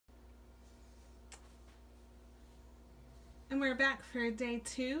And we're back for day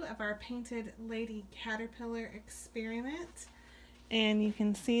 2 of our painted lady caterpillar experiment. And you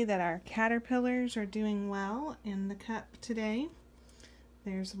can see that our caterpillars are doing well in the cup today.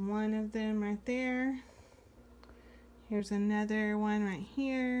 There's one of them right there. Here's another one right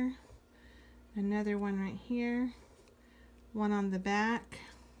here. Another one right here. One on the back.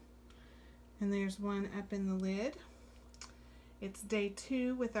 And there's one up in the lid. It's day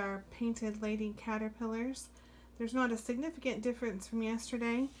 2 with our painted lady caterpillars. There's not a significant difference from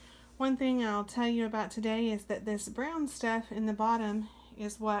yesterday. One thing I'll tell you about today is that this brown stuff in the bottom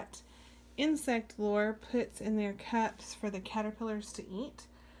is what insect lore puts in their cups for the caterpillars to eat.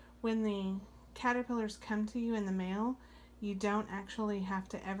 When the caterpillars come to you in the mail, you don't actually have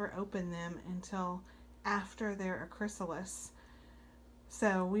to ever open them until after they're a chrysalis.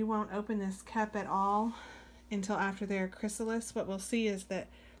 So we won't open this cup at all until after they're a chrysalis. What we'll see is that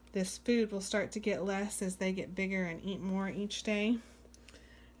this food will start to get less as they get bigger and eat more each day.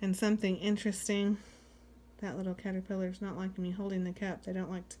 And something interesting, that little caterpillar's not liking me holding the cup. They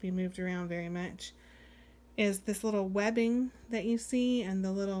don't like to be moved around very much. Is this little webbing that you see and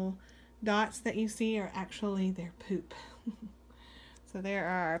the little dots that you see are actually their poop. So there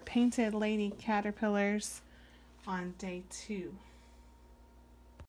are our painted lady caterpillars on day 2.